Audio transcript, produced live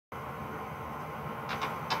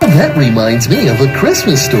that reminds me of a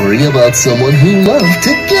Christmas story about someone who loved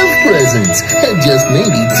to give presents and just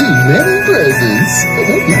maybe too many presents.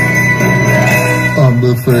 On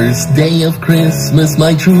the first day of Christmas,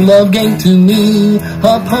 my true love gave to me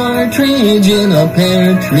a partridge in a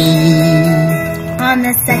pear tree. On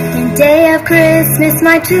the second day of Christmas,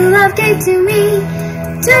 my true love gave to me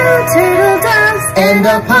 2 turtle doves and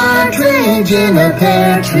a partridge in a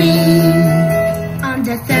pear tree. On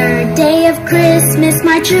the third day of Christmas,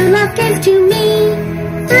 my true love gave to me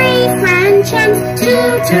 3 French hens, 2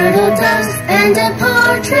 turtle doves, and a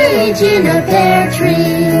partridge in a pear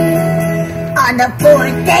tree. On the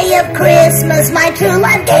fourth day of Christmas, my true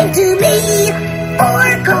love gave to me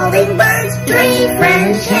 4 calling birds, 3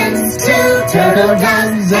 French hens, 2 turtle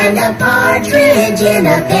doves, and a partridge in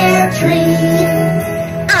a pear tree.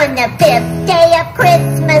 On the fifth day of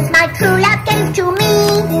Christmas, my true love gave to me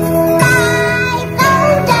 5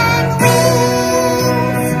 golden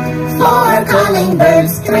wings, 4 calling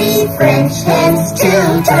birds, 3 French hens, 2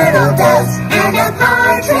 turtle doves, and a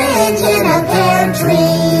partridge in a pear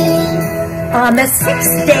tree. On the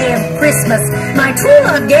 6th day of Christmas, my true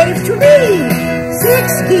love gave to me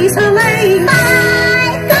 6 geese a-laying,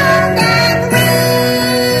 5 golden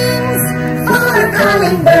wings, 4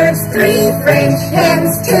 calling birds, 3 French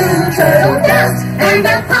hens, 2 turtle doves, and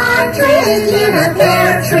a partridge in a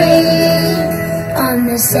pear tree. On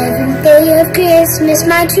the 7th day of Christmas,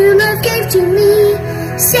 my true love gave to me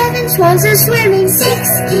 7 swans a-swimming, 6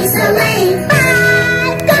 geese a-laying,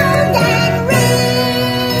 5 golden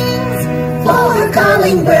wings, 4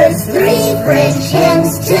 calling birds, 3 French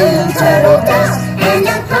hens, 2 turtle doves, and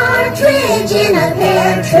a partridge in a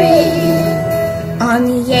pear tree. On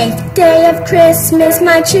the 8th day of Christmas,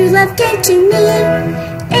 my true love gave to me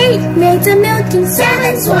 8 maids a-milking,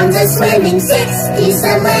 7 swans a-swimming, 6 geese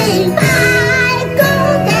a-laying, 5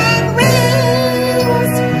 golden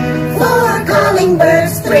wings, 4 calling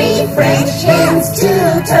birds, 3 French hens, 2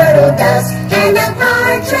 turtle doves, and a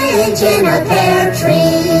partridge in a pear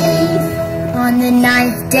tree. On the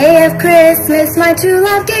 9th day of Christmas, my true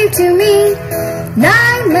love gave to me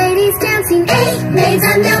 9 ladies dancing, 8 maids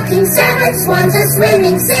a-milking, 7 swans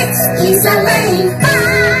a-swimming, 6 geese a-laying,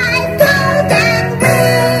 5 golden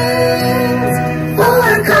wings,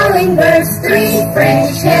 4 calling birds, 3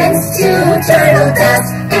 French hens, 2 turtle doves,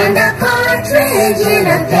 and a partridge in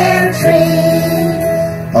a pear tree.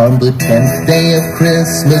 On the 10th day of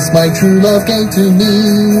Christmas, my true love gave to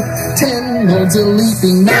me 10 lords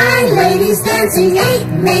a-leaping, 9 ladies dancing, 8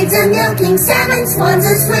 maids a-milking, 7 swans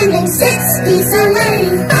a-swimming, 6 geese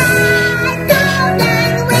a-laying, 5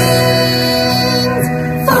 golden wings,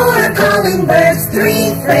 4 calling birds,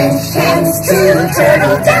 3 French hens, 2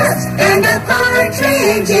 turtle doves, and a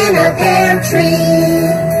partridge in a pear tree.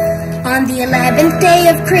 On the 11th day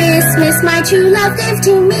of Christmas, my true love gave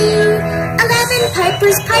to me 11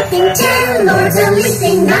 pipers piping, 10 lords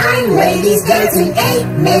a-leaping, 9 ladies dancing, 8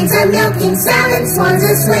 maids a-milking, 7 swans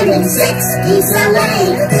a-swimming, 6 geese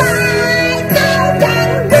a-laying, 5 golden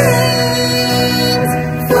wings,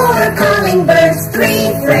 4 calling birds,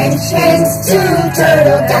 3 French hens, 2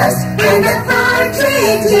 turtle doves, and a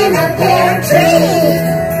partridge in a pear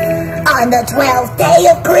tree. On the 12th day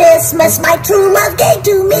of Christmas, my true love gave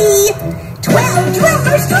to me 12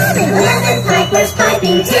 drummers drumming, 11 pipers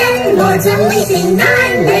piping, 10 lords a-leaping,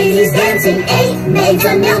 9 ladies dancing, 8 maids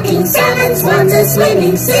a-milking, 7 swans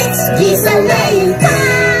a-swimming, 6 geese a-laying,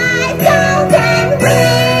 5 golden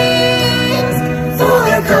wings,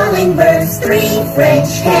 4 calling birds, 3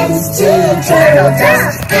 French hens, 2 turtle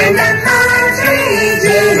doves, and a partridge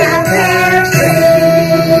in